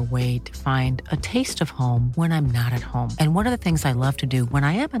looking for a way to find a taste of home when I'm not at home. And one of the things I love to do when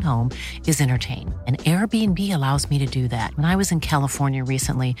I am at home is entertain. And Airbnb allows me to do that. When I was in California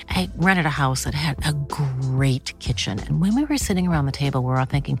recently, I rented a house that had a great kitchen. And when we were sitting around the table, we're all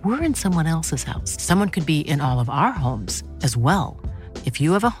thinking, we're in someone else's house. Someone could be in all of our homes as well. If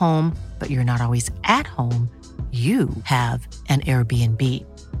you have a home, but you're not always at home, you have an Airbnb.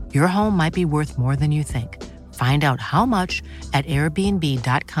 Your home might be worth more than you think. Find out how much at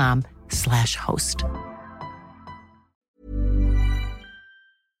airbnb.com/host.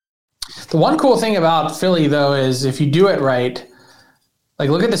 The one cool thing about Philly, though, is if you do it right, Like,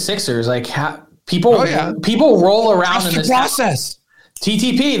 look at the Sixers. Like, people roll around in this process.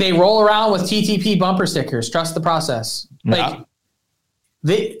 TTP, they roll around with TTP bumper stickers. Trust the process. Like,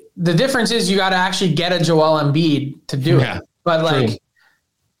 the difference is you got to actually get a Joel Embiid to do it. But like,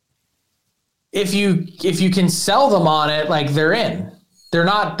 if you can sell them on it, like, they're in. They're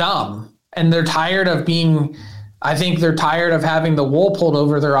not dumb, and they're tired of being. I think they're tired of having the wool pulled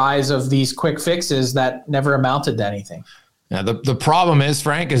over their eyes of these quick fixes that never amounted to anything. Yeah, the problem is,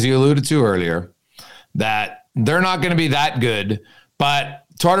 Frank, as you alluded to earlier, that they're not going to be that good. But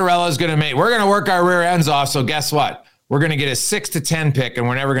Tortorella is going to we're going to work our rear ends off. So guess what? We're going to get a 6 to 10 pick, and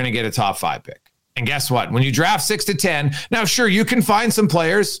we're never going to get a top 5 pick. And guess what? When you draft 6 to 10, now, sure, you can find some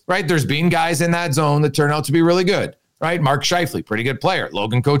players, right? There's been guys in that zone that turn out to be really good, right? Mark Scheifele, pretty good player.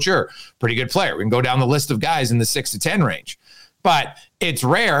 Logan Couture, pretty good player. We can go down the list of guys in the 6 to 10 range. But it's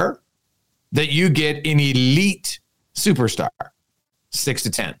rare that you get an elite superstar 6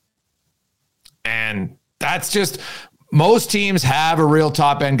 to 10. And that's just... Most teams have a real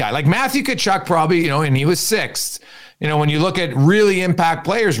top end guy like Matthew Tkachuk, probably, and he was 6th. When you look at really impact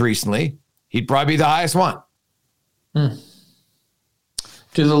players recently, he'd probably be the highest one. Do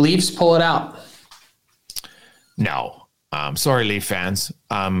the Leafs pull it out? No. Sorry, Leaf fans.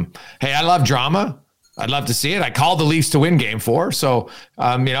 Hey, I love drama. I'd love to see it. I called the Leafs to win Game 4. So,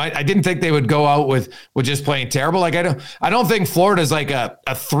 I didn't think they would go out with just playing terrible. Like, I don't think Florida's like a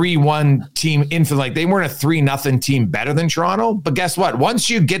 3-1 team like they weren't a 3-0 team better than Toronto. But guess what? Once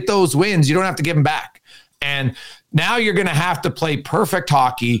you get those wins, you don't have to give them back. And now you're going to have to play perfect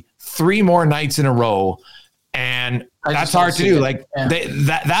hockey 3 more nights in a row. And that's hard to do. Like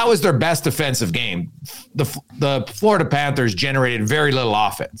that was their best defensive game. The Florida Panthers generated very little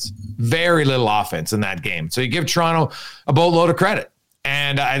offense in that game. So you give Toronto a boatload of credit.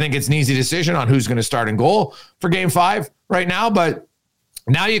 And I think it's an easy decision on who's going to start in goal for Game 5 right now. But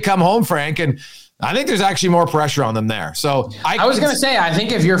now you come home, Frank, and I think there's actually more pressure on them there. So I was going to say, I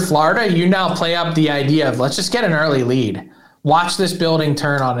think if you're Florida, you now play up the idea of let's just get an early lead. Watch this building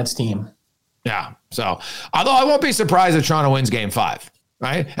turn on its team. Yeah. So, although I won't be surprised if Toronto wins Game 5,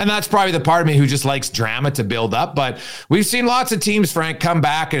 right? And that's probably the part of me who just likes drama to build up. But we've seen lots of teams, Frank, come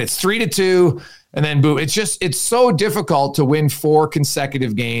back and it's 3-2 and then boom. It's so difficult to win 4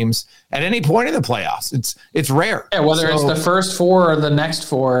 consecutive games at any point in the playoffs. It's rare. Yeah, whether it's the first 4 or the next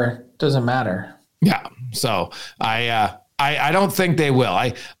 4, doesn't matter. Yeah. So I don't think they will.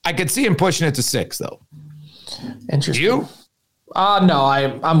 I could see him pushing it to 6 though. Interesting. You? No,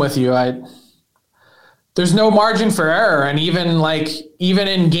 I'm with you. There's no margin for error. And even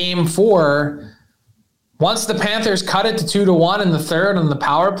in Game 4, once the Panthers cut it to 2-1 in the third on the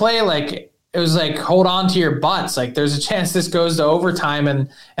power play, like it was like, hold on to your butts. Like there's a chance this goes to overtime and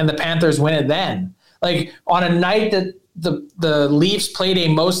the Panthers win it then. Like on a night that the Leafs played a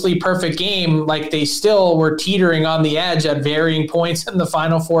mostly perfect game, like they still were teetering on the edge at varying points in the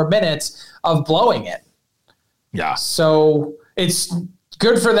final 4 minutes of blowing it. Yeah. So it's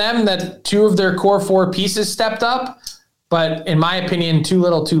good for them that 2 of their core 4 pieces stepped up, but in my opinion, too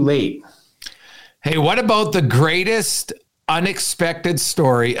little, too late. Hey, what about the greatest unexpected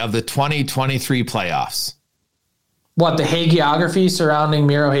story of the 2023 playoffs? What, the hagiography surrounding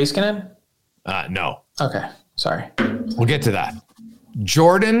Miro Heiskanen? No. Okay, sorry. We'll get to that.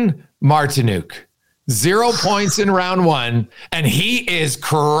 Jordan Martinook. 0 points in round 1, and he is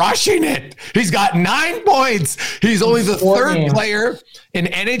crushing it. He's got 9 points. He's only the 3rd player in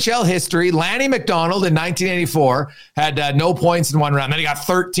NHL history. Lanny McDonald in 1984 had no points in 1 round. Then he got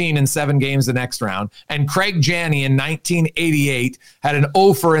 13 in 7 games the next round. And Craig Janney in 1988 had an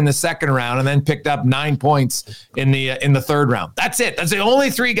offer in the 2nd round and then picked up 9 points in the 3rd round. That's it. That's the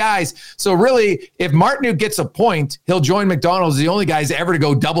only 3 guys. So really, if Martinook gets a point, he'll join McDonald as the only guys ever to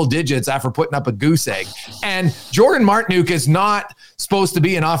go double digits after putting up a goose egg. And Jordan Martinook is not supposed to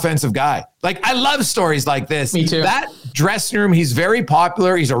be an offensive guy. Like, I love stories like this. Me too. That dressing room, he's very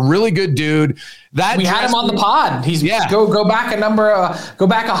popular. He's a really good dude. We had him on the pod. Go back go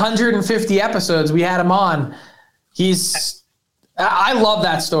back 150 episodes. We had him on. I love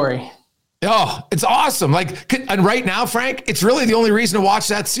that story. Oh, it's awesome. And right now, Frank, it's really the only reason to watch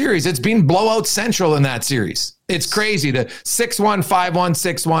that series. It's been blowout central in that series. It's crazy. The 6-1, 5-1,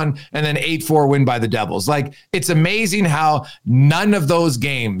 6-1, and then 8-4 win by the Devils. Like, it's amazing how none of those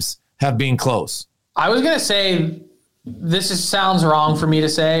games have been close. I was going to say, sounds wrong for me to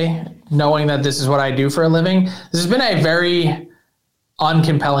say, knowing that this is what I do for a living. This has been a very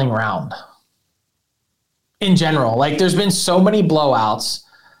uncompelling round in general. Like, there's been so many blowouts.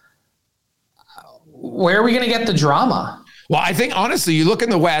 Where are we going to get the drama? Well, I think, honestly, you look in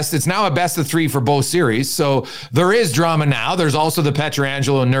the West, it's now a best of 3 for both series. So there is drama now. There's also the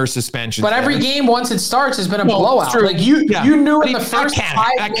Pietrangelo and Nurse suspension. But every game, once it starts, has been a blowout. Like you knew in the first 5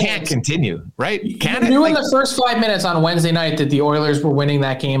 minutes. That can't continue, right? You knew in the first 5 minutes on Wednesday night that the Oilers were winning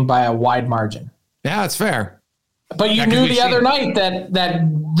that game by a wide margin. Yeah, that's fair. But you knew the other night that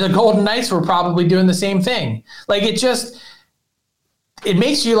the Golden Knights were probably doing the same thing. Like, it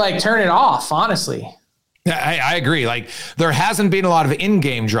makes you, like, turn it off, honestly. I agree. Like, there hasn't been a lot of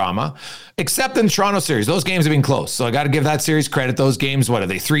in-game drama, except in the Toronto series. Those games have been close. So I got to give that series credit. Those games, what are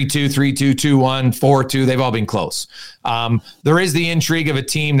they? 3-2, 3-2, 2-1, 4-2. They've all been close. There is the intrigue of a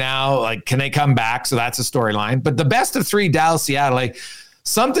team now. Like, can they come back? So that's a storyline. But the best of 3, Dallas, Seattle, like,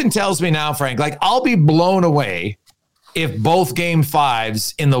 something tells me now, Frank, like, I'll be blown away if both game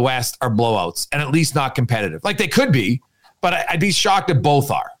 5s in the West are blowouts and at least not competitive. Like, they could be, but I'd be shocked if both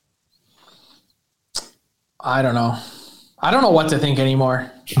are. I don't know. I don't know what to think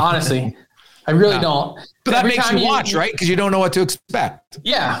anymore. Honestly, I really don't. But that makes you watch, right? Because you don't know what to expect.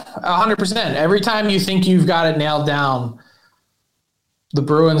 Yeah, 100%. Every time you think you've got it nailed down, the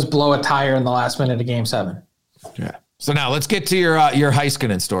Bruins blow a tire in the last minute of Game 7. Yeah. So now let's get to your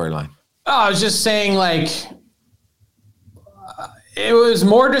Heiskanen storyline. Oh, I was just saying, like, it was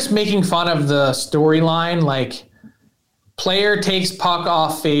more just making fun of the storyline. Like, player takes puck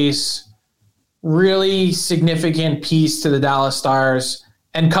off face, really significant piece to the Dallas Stars,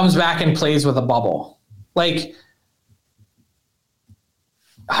 and comes back and plays with a bubble. Like,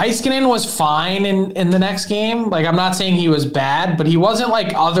 Heiskanen was fine in the next game. Like, I'm not saying he was bad, but he wasn't, like,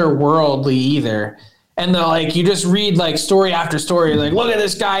 otherworldly either. And you just read, like, story after story, like, look at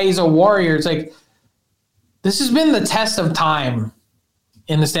this guy, he's a warrior. It's like, this has been the test of time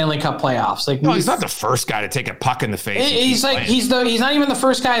in the Stanley Cup playoffs. Like, no, he's not the first guy to take a puck in the face. He's not even the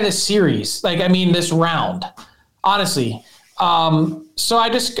first guy this series. Like, I mean, this round, honestly. So I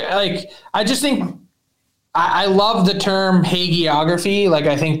just think I love the term hagiography. Like,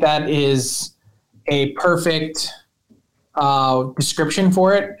 I think that is a perfect description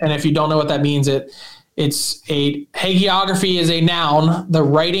for it. And if you don't know what that means, it's a hagiography is a noun, the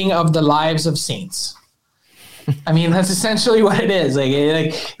writing of the lives of saints. I mean, that's essentially what it is. Like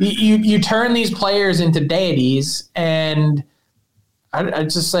you turn these players into deities, and I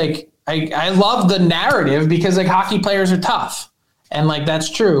just like I love the narrative because, like, hockey players are tough, and, like, that's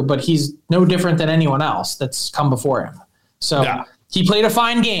true. But he's no different than anyone else that's come before him. So He played a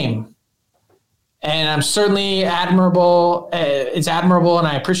fine game, and I'm certainly admirable. It's admirable, and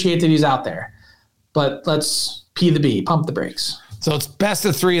I appreciate that he's out there. But let's pump the brakes. So it's best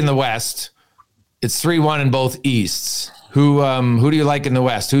of 3 in the West. It's 3-1 in both Easts. Who do you like in the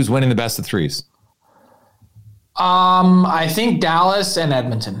West? Who's winning the best of 3s? I think Dallas and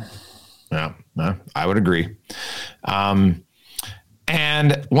Edmonton. Yeah, I would agree. And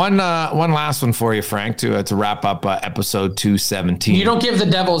one last one for you, Frank, to wrap up episode 217. You don't give the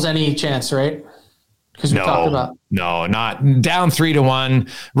Devils any chance, right? Because we talked about not down 3-1.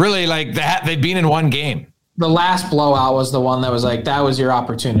 Really, like they've been in one game. The last blowout was the one that was like that was your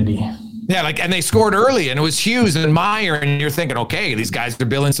opportunity. Yeah, and they scored early, and it was Hughes and Meyer, and you're thinking, okay, these guys are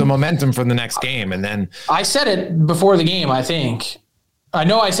building some momentum for the next game, and then I said it before the game. I think I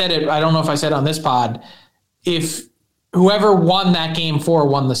know I said it. I don't know if I said it on this pod. If whoever won that game 4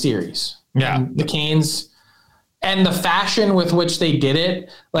 won the series, the Canes. And the fashion with which they did it,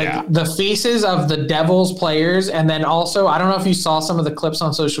 the faces of the Devils players, and then also, I don't know if you saw some of the clips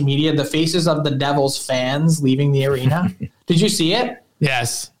on social media, the faces of the Devils fans leaving the arena. Did you see it?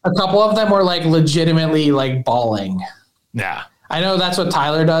 Yes. A couple of them were, like, legitimately, like, bawling. Yeah. I know that's what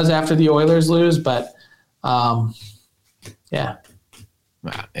Tyler does after the Oilers lose, but yeah.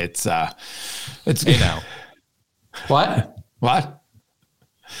 It's you know. What?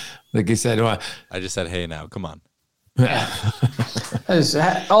 Like you said, I just said, hey, now, come on. Yeah. It's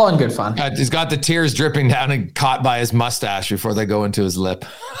all in good fun. He's got the tears dripping down and caught by his mustache before they go into his lip.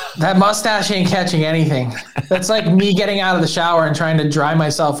 That mustache ain't catching anything. That's like me getting out of the shower and trying to dry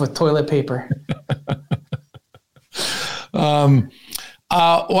myself with toilet paper. One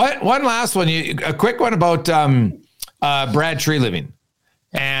last one, a quick one about Brad Treliving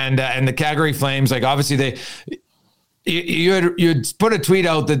and the Calgary Flames. Like, obviously You had put a tweet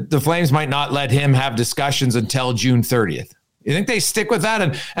out that the Flames might not let him have discussions until June 30th. You think they stick with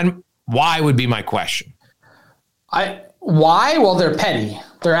that? And why would be my question. Why? Well, they're petty.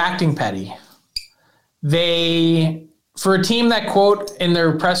 They're acting petty. For a team that, quote, in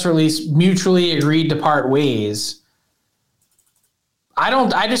their press release, mutually agreed to part ways,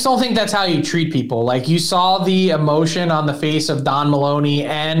 I just don't think that's how you treat people. Like, you saw the emotion on the face of Don Maloney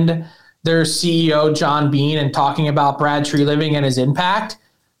and their CEO, John Bean, and talking about Brad Treliving and his impact.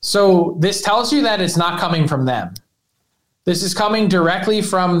 So this tells you that it's not coming from them. This is coming directly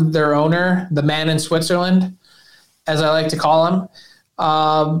from their owner, the man in Switzerland, as I like to call him.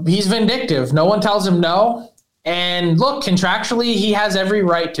 He's vindictive. No one tells him no. And look, contractually, he has every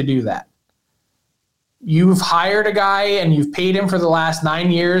right to do that. You've hired a guy and you've paid him for the last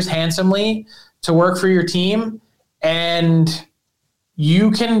 9 years handsomely to work for your team, and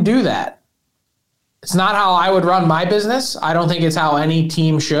you can do that. It's not how I would run my business. I don't think it's how any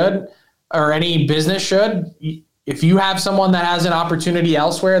team should or any business should. If you have someone that has an opportunity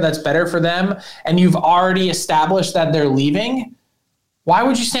elsewhere that's better for them and you've already established that they're leaving, why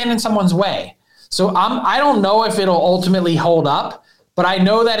would you stand in someone's way? So I don't know if it'll ultimately hold up, but I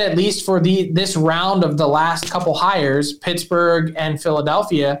know that at least for this round of the last couple hires, Pittsburgh and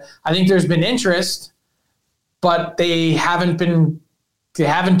Philadelphia, I think there's been interest, but they haven't given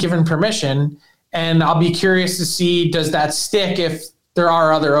permission. And I'll be curious to see, does that stick if there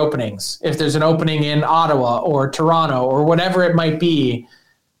are other openings? If there's an opening in Ottawa or Toronto or whatever it might be,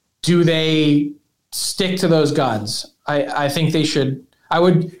 do they stick to those guns? I think they should. I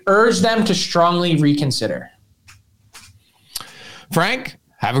would urge them to strongly reconsider. Frank,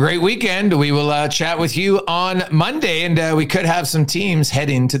 have a great weekend. We will chat with you on Monday, and we could have some teams head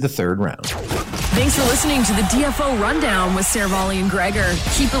into the third round. Thanks for listening to the DFO Rundown with Saravalli and Gregor.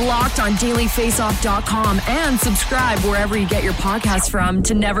 Keep it locked on dailyfaceoff.com and subscribe wherever you get your podcasts from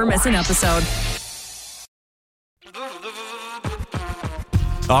to never miss an episode.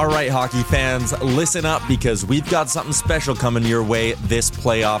 All right, hockey fans, listen up because we've got something special coming your way this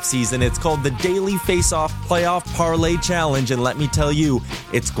playoff season. It's called the Daily Face-Off Playoff Parlay Challenge, and let me tell you,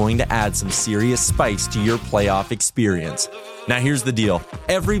 it's going to add some serious spice to your playoff experience. Now, here's the deal.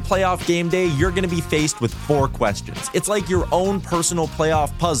 Every playoff game day, you're going to be faced with 4 questions. It's like your own personal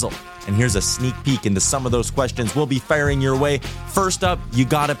playoff puzzle. And here's a sneak peek into some of those questions we'll be firing your way. First up, you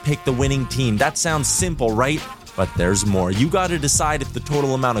got to pick the winning team. That sounds simple, right? But there's more. You got to decide if the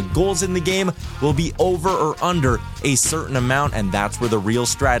total amount of goals in the game will be over or under a certain amount, and that's where the real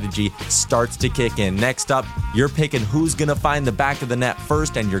strategy starts to kick in. Next up, you're picking who's going to find the back of the net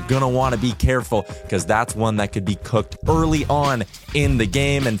first, and you're going to want to be careful because that's one that could be cooked early on in the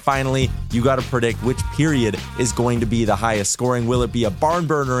game. And finally, you got to predict which period is going to be the highest scoring. Will it be a barn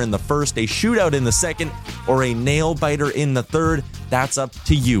burner in the first, a shootout in the second, or a nail biter in the third? That's up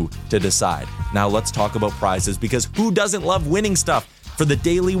to you to decide. Now let's talk about prizes, because who doesn't love winning stuff? For the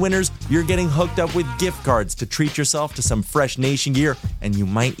daily winners, you're getting hooked up with gift cards to treat yourself to some fresh Nation gear, and you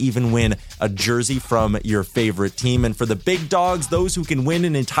might even win a jersey from your favorite team. And for the big dogs, those who can win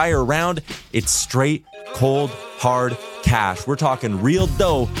an entire round, it's straight, cold, hard cash. We're talking real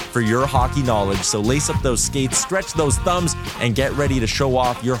dough for your hockey knowledge. So lace up those skates, stretch those thumbs, and get ready to show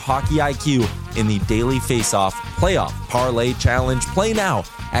off your hockey IQ in the Daily Face-Off Playoff Parlay Challenge. Play now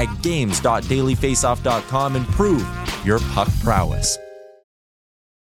at games.dailyfaceoff.com and prove your puck prowess.